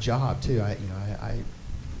for my job too, I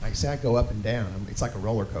say I go up and down. It's like a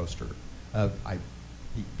roller coaster. I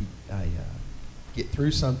get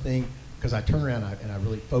through something because I turn around and I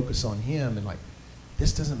really focus on him, and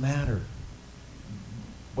this doesn't matter.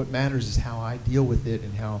 What matters is how I deal with it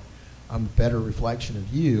and how I'm a better reflection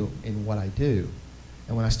of you in what I do.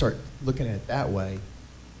 And when I start looking at it that way,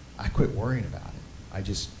 I quit worrying about it. I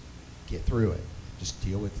just get through it. Just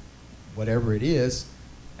deal with whatever it is.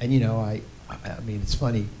 And I mean, it's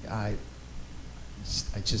funny.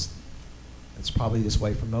 It's probably this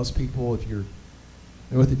way for most people. If you're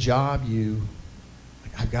with a job,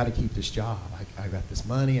 I've got to keep this job. I've got this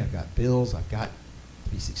money. I've got bills. I've got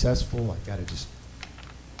to be successful. I've got to just,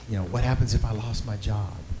 what happens if I lost my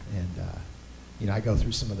job? And, I go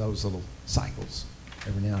through some of those little cycles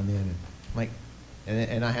every now and then.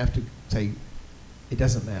 And I have to say, it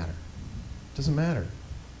doesn't matter. It doesn't matter.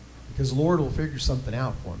 Because the Lord will figure something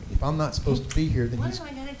out for me. If I'm not supposed to be here, then What am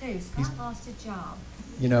I going to do? Scott lost a job.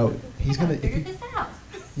 He's going to figure this out.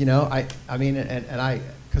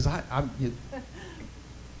 Because I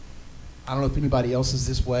don't know if anybody else is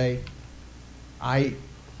this way. I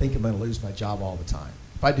think I'm going to lose my job all the time.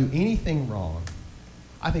 If I do anything wrong,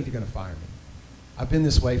 I think they're going to fire me. I've been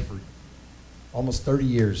this way for almost 30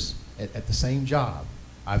 years at the same job.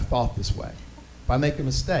 I've thought this way. If I make a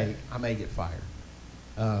mistake, I may get fired.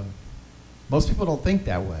 Most people don't think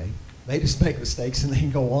that way. They just make mistakes and they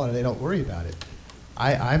go on and they don't worry about it.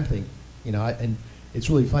 I'm thinking, and it's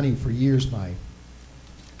really funny. For years, my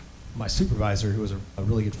my supervisor, who was a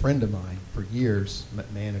really good friend of mine for years,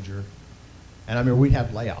 manager, and I remember we'd have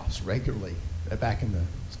layoffs regularly back in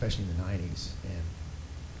especially in the 90s, and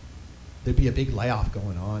there'd be a big layoff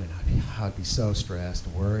going on, and I'd be so stressed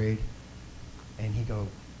and worried, and he'd go,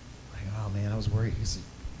 like, oh man, I was worried. He said,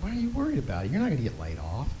 what are you worried about? You're not going to get laid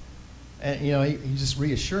off. And he just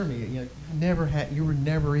reassured me, you were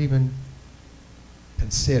never even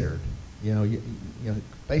considered,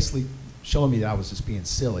 basically showing me that I was just being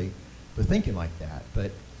silly for thinking like that.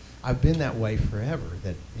 But I've been that way forever,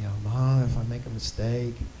 that, Mom, if I make a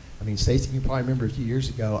mistake. I mean, Stacy, you probably remember a few years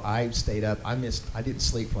ago, I stayed up, I didn't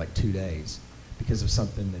sleep for like 2 days because of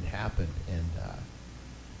something that happened, and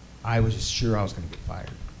I was just sure I was going to get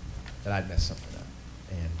fired, that I'd messed something up.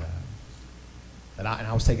 And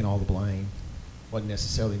I was taking all the blame. Wasn't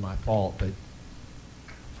necessarily my fault, and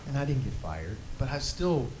I didn't get fired, but I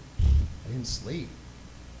didn't sleep.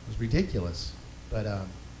 It was ridiculous. But,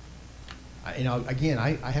 again,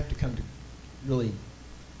 I have to come to really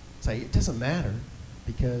say it doesn't matter,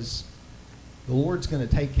 because the Lord's going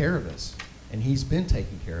to take care of us, and He's been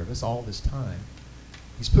taking care of us all this time.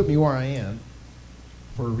 He's put me where I am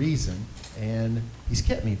for a reason, and He's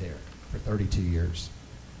kept me there for 32 years.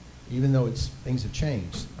 Even though things have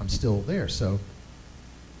changed, I'm still there. So,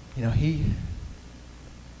 He's,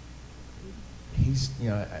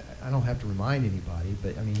 I don't have to remind anybody,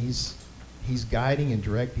 but I mean, He's guiding and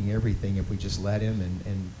directing everything if we just let Him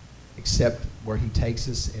and accept where He takes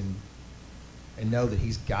us and know that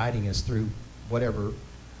He's guiding us through whatever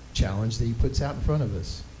challenge that He puts out in front of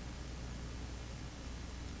us.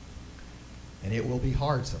 And it will be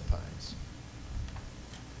hard sometimes.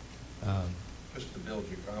 Just to build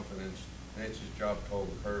your confidence, Nancy's job told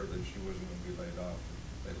her that she wasn't going to be laid off,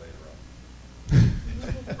 and they laid her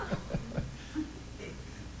off.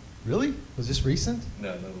 Really? Was this recent?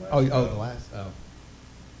 No, the last. The last.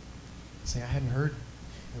 See, I hadn't heard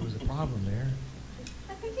there was a problem there.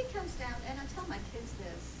 I think it comes down, and I tell my kids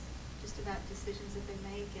this, just about decisions that they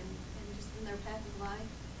make and just in their path of life.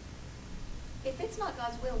 If it's not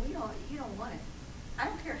God's will, you don't want it. I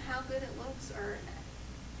don't care how good it looks,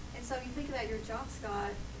 and so you think about your job,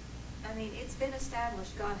 Scott. I mean, it's been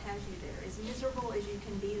established God has you there. As miserable as you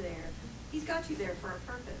can be there, He's got you there for a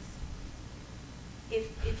purpose.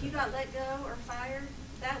 If you got let go or fired,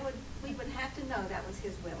 we would have to know that was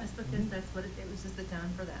His will. That's because that's what it was, just the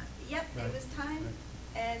time for that. Yep, Right. it was time,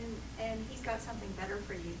 and He's got something better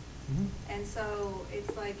for you. Mm-hmm. And so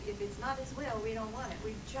it's like, if it's not His will, we don't want it.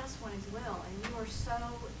 We just want His will. And you are so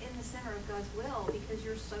in the center of God's will because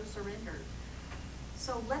you're so surrendered.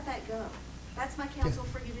 So let that go. That's my counsel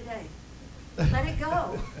for you today. Let it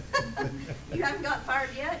go. You haven't gotten fired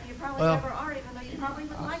yet, and you probably Well, never are, even though you probably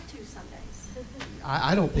would like to some days.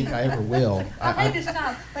 I don't think I ever will. I hate this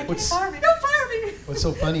job. They can't What's- fire me. Don't fire me. What's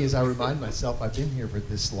so funny is I remind myself I've been here for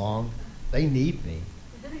this long. They need me,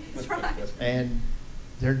 That's right. and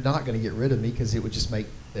they're not going to get rid of me because it would just make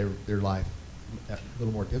their life a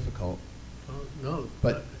little more difficult. No,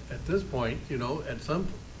 But- but at this point, at some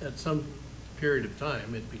period of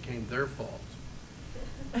time, it became their fault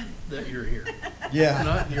that you're here. Yeah.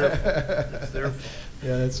 Not your fault. It's their fault.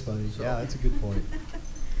 Yeah, that's funny. So- Yeah, that's a good point.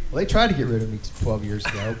 Well, they tried to get rid of me 12 years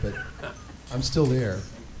ago, but I'm still there.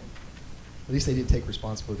 At least they didn't take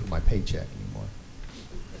responsibility for my paycheck anymore.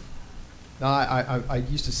 No, I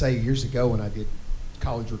used to say years ago when I did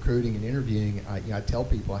college recruiting and interviewing, I'd tell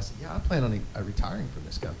people, I said, I plan on retiring from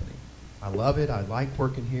this company. I love it. I like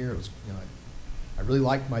working here. It was, I really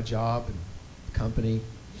liked my job and the company.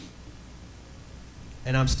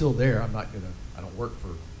 And I'm still there. I don't work for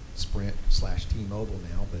Sprint/T-Mobile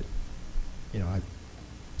now, but, I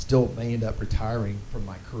still may end up retiring from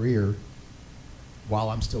my career while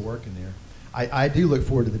I'm still working there. I do look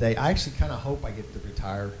forward to the day. I actually kind of hope I get to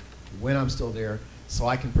retire when I'm still there, so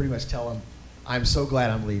I can pretty much tell them, I'm so glad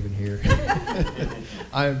I'm leaving here.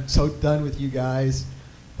 I'm so done with you guys.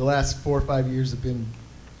 The last 4 or 5 years have been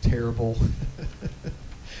terrible,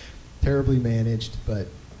 terribly managed, but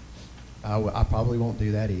I probably won't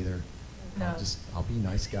do that either. No. I'll be a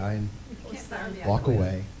nice guy and You can't fire me. walk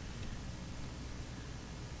away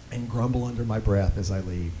and grumble under my breath as I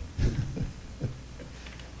leave.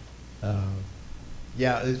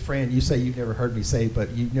 Fran, you say you've never heard me say,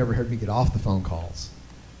 but you've never heard me get off the phone calls.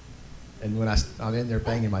 And when I'm in there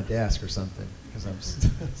banging my desk or something, because I'm so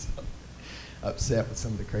upset with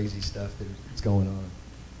some of the crazy stuff that's going on.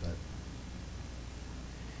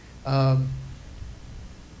 But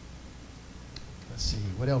let's see,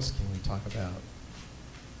 what else can we talk about?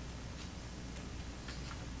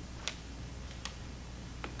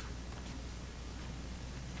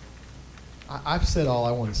 I've said all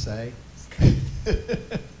I want to say.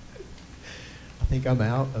 think I'm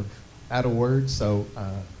out of words. So, do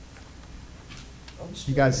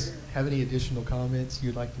you guys have any additional comments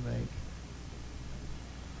you'd like to make?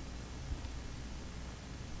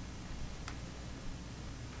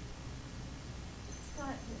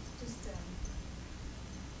 Scott, it's just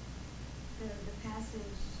the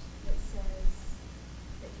passage that says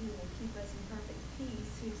that he will keep us in perfect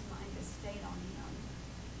peace whose mind is stayed on him.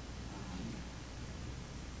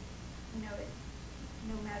 It,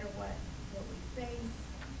 no matter what we face,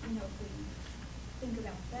 if we think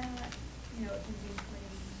about that, it can be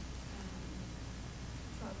pretty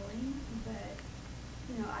troubling. But,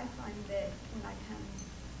 I find that when I come,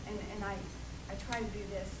 and I try to do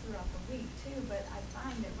this throughout the week too, but I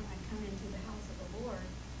find that when I come into the house of the Lord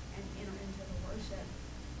and enter into the worship,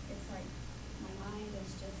 it's like my mind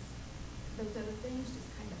is just, those other things just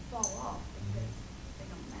kind of fall off because they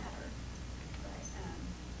don't matter. But,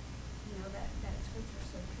 that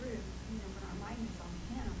scripture's so true. When our mind is on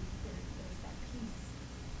Him, there's that peace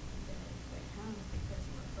that comes because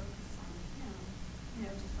we're focused on Him.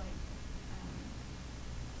 Just like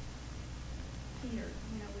Peter,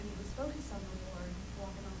 when he was focused on the Lord,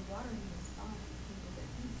 walking on the water, he was fine. He was at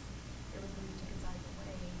peace. It was when he took his eyes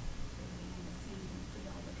away that he began to see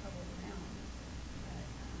all the trouble around. But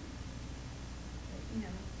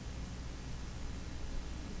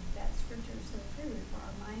that scripture is so true. If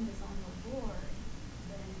our mind is on the Lord,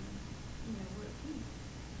 then we're at peace.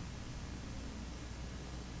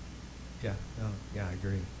 Yeah, no, yeah,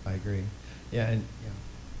 I agree. Yeah, and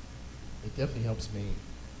it definitely helps me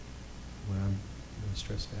when I'm really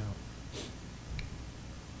stressed out.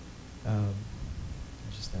 That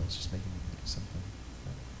was just making me think of something.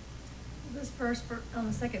 This verse on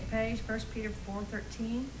the second page, 1 Peter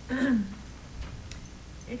 4:13,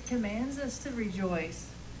 it commands us to rejoice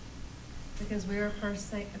because we are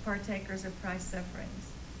partakers of Christ's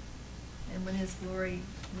sufferings. And when His glory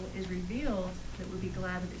is revealed, that we'll be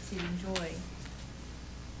glad with exceeding joy.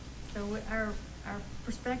 So our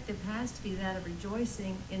perspective has to be that of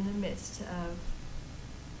rejoicing in the midst of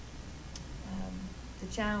the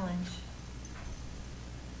challenge.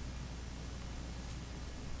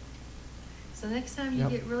 So next time you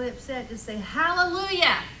get really upset, just say,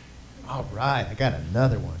 hallelujah! All right, I got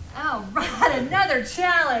another one. All right, another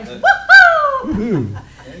challenge. Woohoo! Woohoo!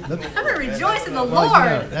 I'm going to rejoice in the Well,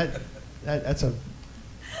 Lord. That's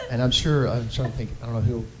and I'm trying to think, I don't know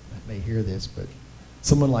who may hear this, but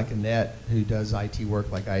someone like Annette who does IT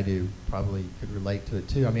work like I do probably could relate to it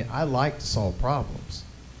too. I mean, I like to solve problems.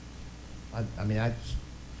 I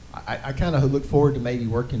kind of look forward to maybe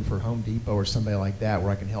working for Home Depot or somebody like that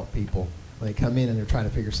where I can help people when they come in and they're trying to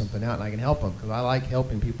figure something out, and I can help them because I like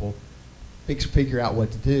helping people figure out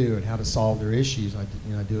what to do and how to solve their issues. I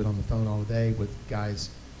do it on the phone all day with guys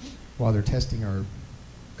while they're testing our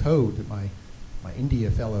code that my India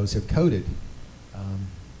fellows have coded,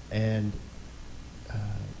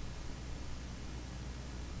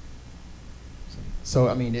 so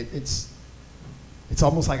I mean it's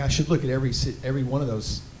almost like I should look at every one of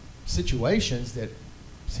those situations that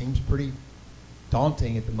seems pretty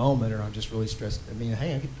daunting at the moment, or I'm just really stressed. I mean,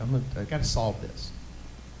 hey, I got to solve this.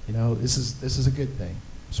 This is a good thing.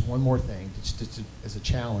 Just one more thing, just as a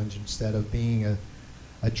challenge instead of being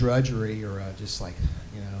a drudgery or just like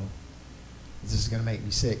this is going to make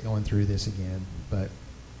me sick going through this again. But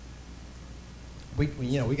we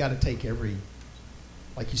got to take every,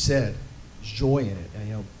 like you said, there's joy in it.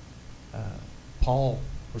 And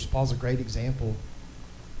Paul's a great example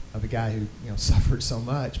of a guy who suffered so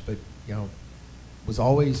much, but was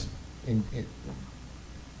always I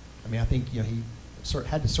think he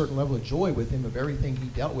had a certain level of joy with him of everything he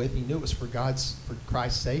dealt with. He knew it was for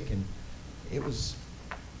Christ's sake, and this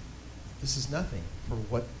is nothing for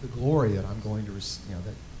what the glory that I'm going to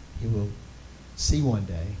that he will see one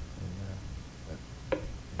day. And,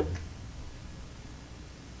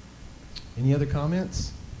 any other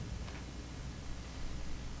comments?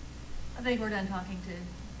 I think we're done talking to.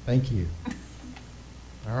 Thank you.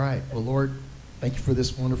 All right. Well, Lord, thank you for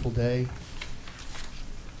this wonderful day.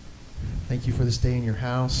 Thank you for this day in your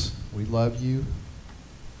house. We love you.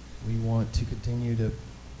 We want to continue to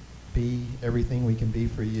be everything we can be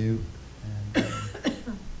for you, and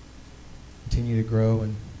continue to grow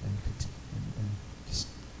and just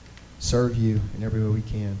serve you in every way we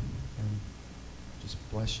can. And just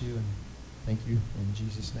bless you and thank you in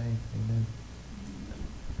Jesus' name. Amen.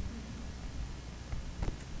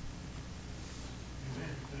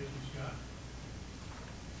 Amen. Thank you, Scott.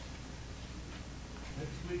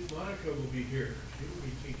 Next week, Monica will be here. She will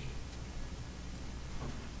be teaching.